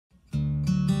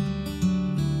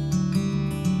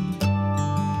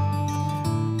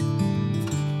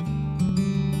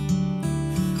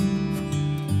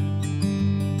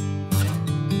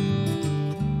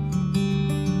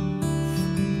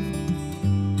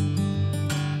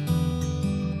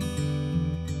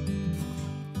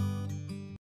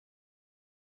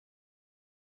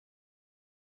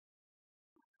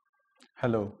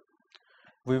Hello.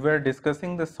 We were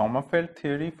discussing the Sommerfeld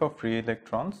theory for free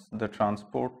electrons, the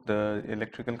transport, the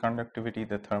electrical conductivity,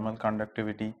 the thermal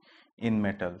conductivity in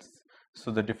metals. So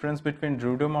the difference between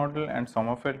Drude model and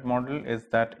Sommerfeld model is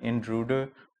that in Drude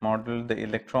model, the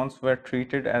electrons were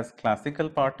treated as classical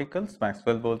particles.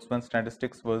 Maxwell-Boltzmann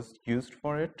statistics was used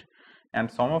for it, and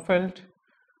Sommerfeld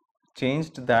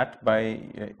changed that by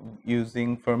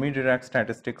using Fermi-Dirac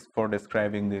statistics for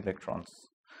describing the electrons.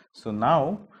 So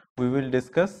now we will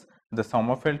discuss the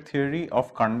Sommerfeld theory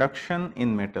of conduction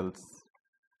in metals.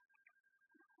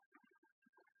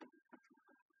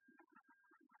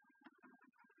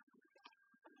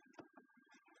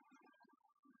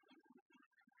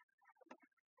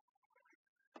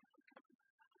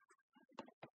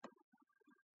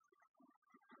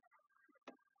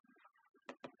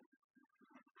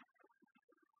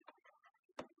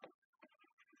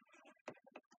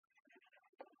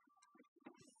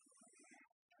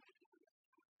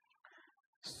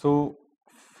 So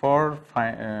for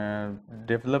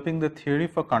developing the theory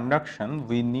for conduction,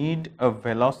 we need a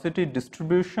velocity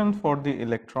distribution for the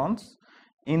electrons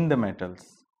in the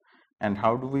metals. And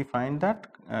how do we find that?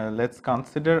 Let's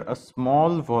consider a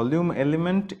small volume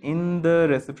element in the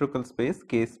reciprocal space,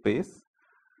 K space,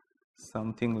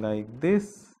 something like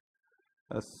this,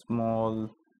 a small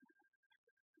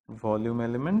volume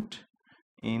element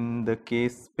in the K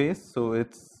space. So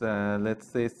it's let's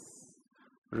say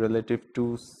relative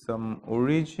to some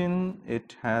origin,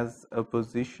 it has a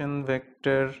position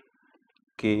vector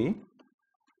k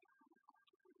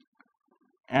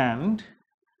and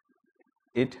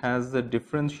it has a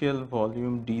differential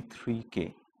volume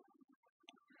d3k.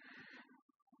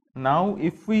 Now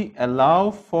if we allow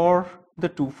for the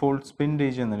twofold spin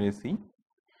degeneracy,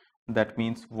 that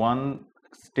means one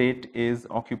state is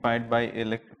occupied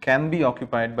by can be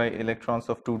occupied by electrons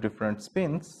of two different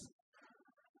spins,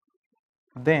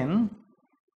 then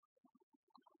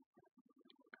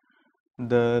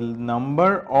the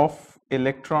number of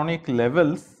electronic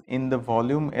levels in the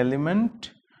volume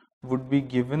element would be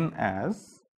given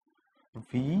as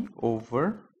V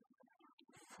over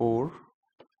 4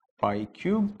 pi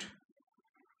cubed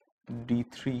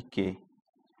d3k.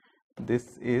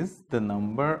 This is the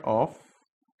number of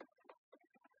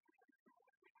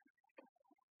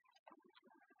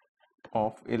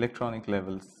electronic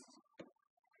levels.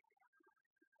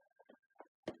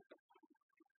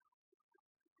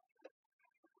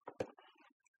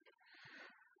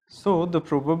 So the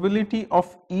probability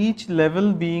of each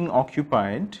level being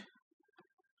occupied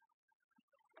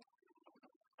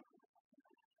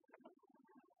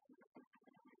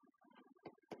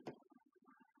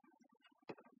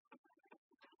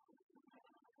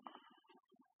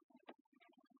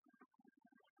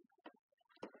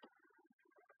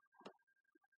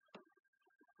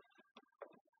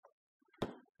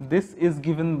this is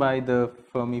given by the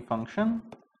Fermi function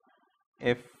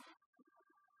f,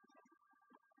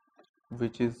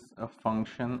 which is a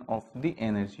function of the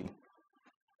energy.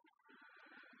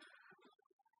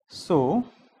 So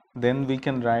then we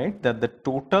can write that the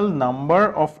total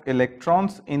number of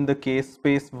electrons in the K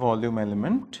space volume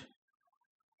element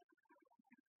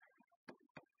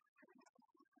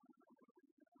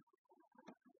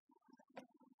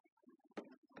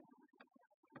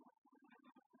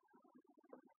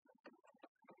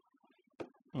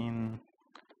in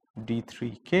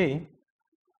d3k,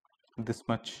 this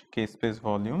much K space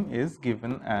volume, is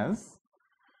given as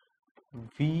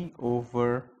V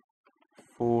over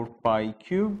 4 pi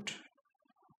cubed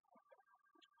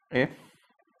f,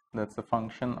 that's a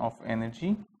function of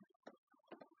energy,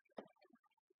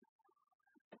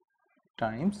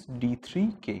 times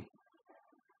d3k.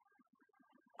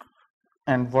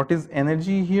 And what is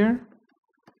energy here?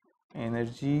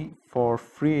 Energy for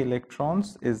free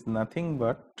electrons is nothing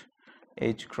but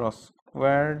h cross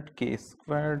squared k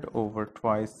squared over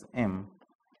twice m,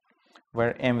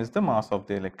 where m is the mass of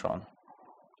the electron.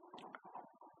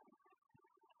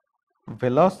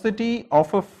 Velocity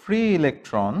of a free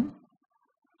electron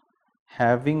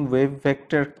having wave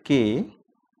vector k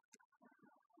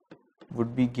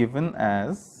would be given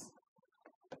as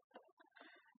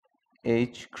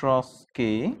h cross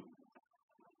k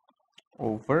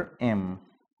over m.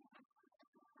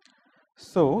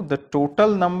 So the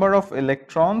total number of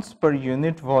electrons per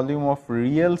unit volume of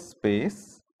real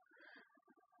space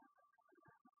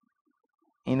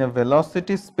in a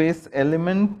velocity space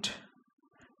element,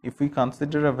 if we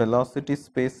consider a velocity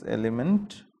space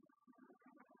element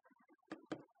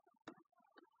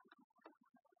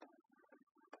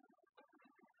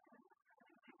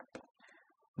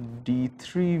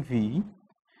d3v,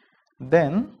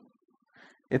 then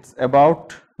it's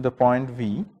about the point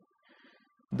V.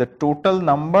 the total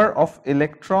number of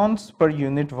electrons per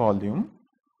unit volume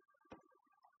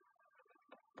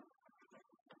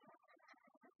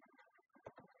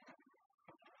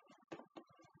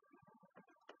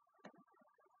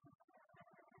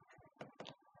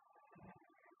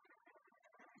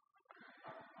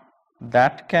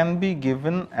that can be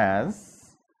given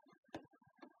as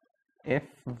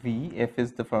Fv, F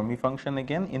is the Fermi function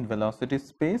again in velocity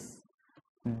space,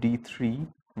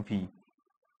 d3v.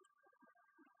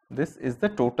 This is the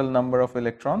total number of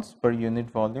electrons per unit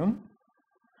volume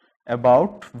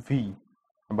about v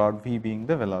being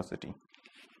the velocity.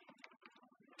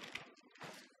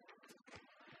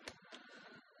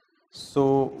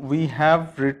 So we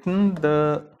have written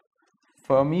the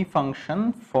Fermi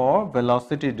function for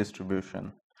velocity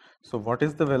distribution. So what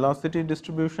is the velocity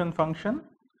distribution function?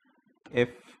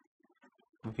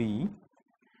 Fv,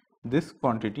 this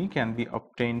quantity can be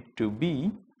obtained to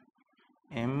be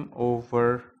m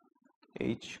over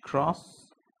h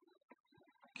cross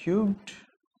cubed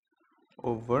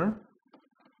over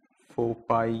 4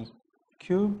 pi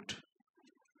cubed,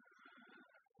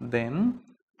 then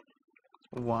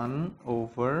 1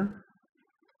 over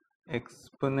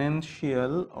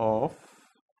exponential of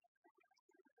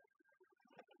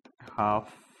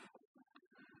half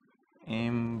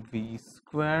mv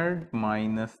squared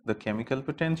minus the chemical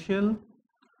potential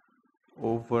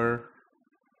over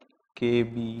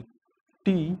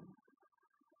kBt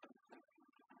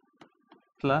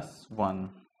plus 1.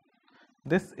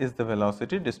 This is the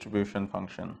velocity distribution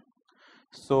function.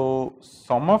 So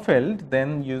Sommerfeld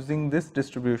then, using this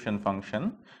distribution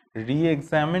function,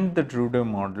 re-examined the Drude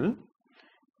model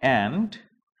and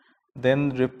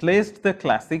then replaced the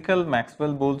classical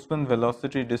Maxwell-Boltzmann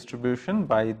velocity distribution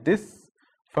by this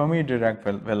Fermi-Dirac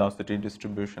velocity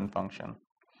distribution function.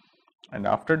 And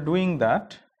after doing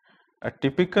that, a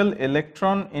typical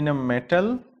electron in a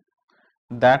metal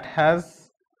that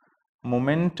has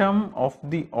momentum of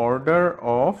the order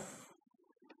of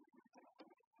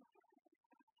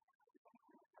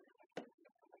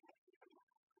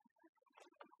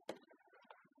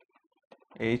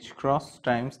h cross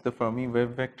times the Fermi wave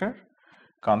vector.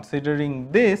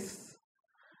 Considering this,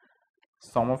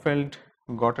 Sommerfeld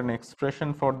got an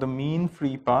expression for the mean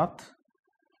free path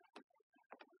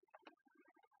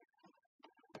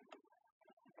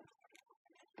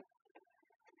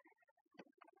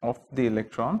of the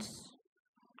electrons.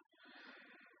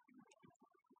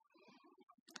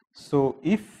 So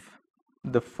if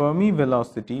the Fermi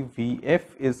velocity Vf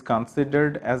is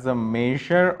considered as a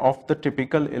measure of the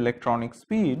typical electronic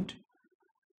speed,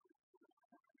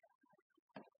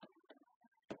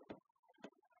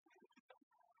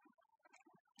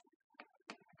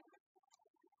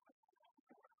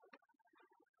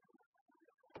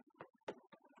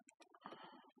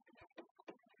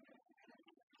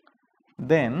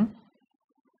 then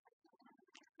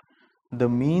the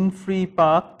mean free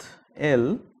path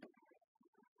L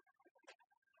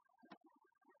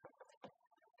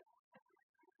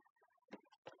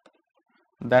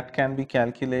that can be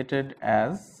calculated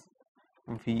as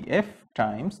Vf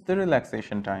times the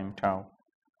relaxation time tau.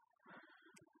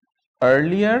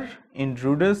 Earlier in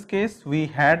Drude's case, we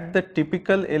had the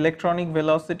typical electronic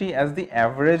velocity as the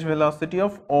average velocity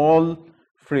of all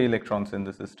free electrons in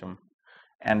the system,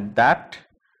 and that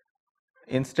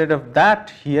instead of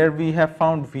that, here we have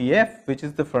found Vf, which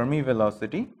is the Fermi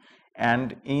velocity,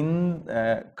 and in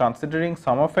considering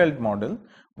Sommerfeld model,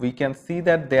 we can see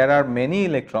that there are many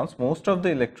electrons, most of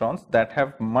the electrons that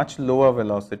have much lower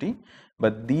velocity,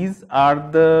 but these are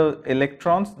the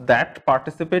electrons that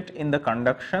participate in the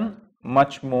conduction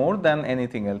much more than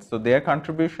anything else. So their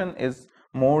contribution is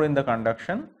more in the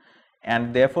conduction,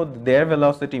 and therefore their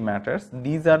velocity matters.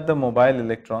 These are the mobile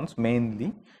electrons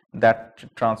mainly that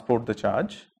transport the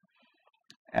charge,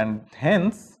 and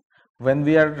hence when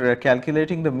we are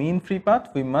calculating the mean free path,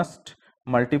 we must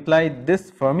multiply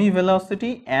this Fermi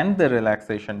velocity and the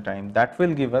relaxation time. That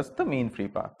will give us the mean free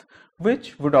path,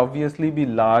 which would obviously be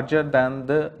larger than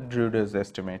the Drude's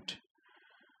estimate.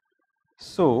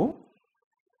 So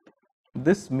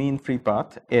this mean free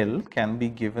path L can be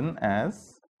given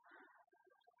as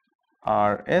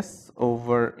Rs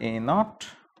over A naught,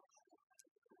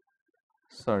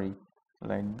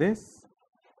 like this,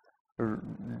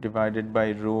 divided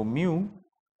by rho mu,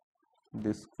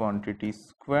 this quantity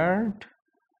squared,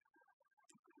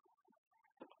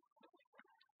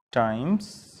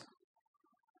 times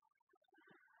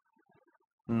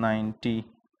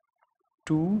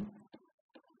 92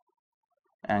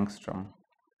 angstrom.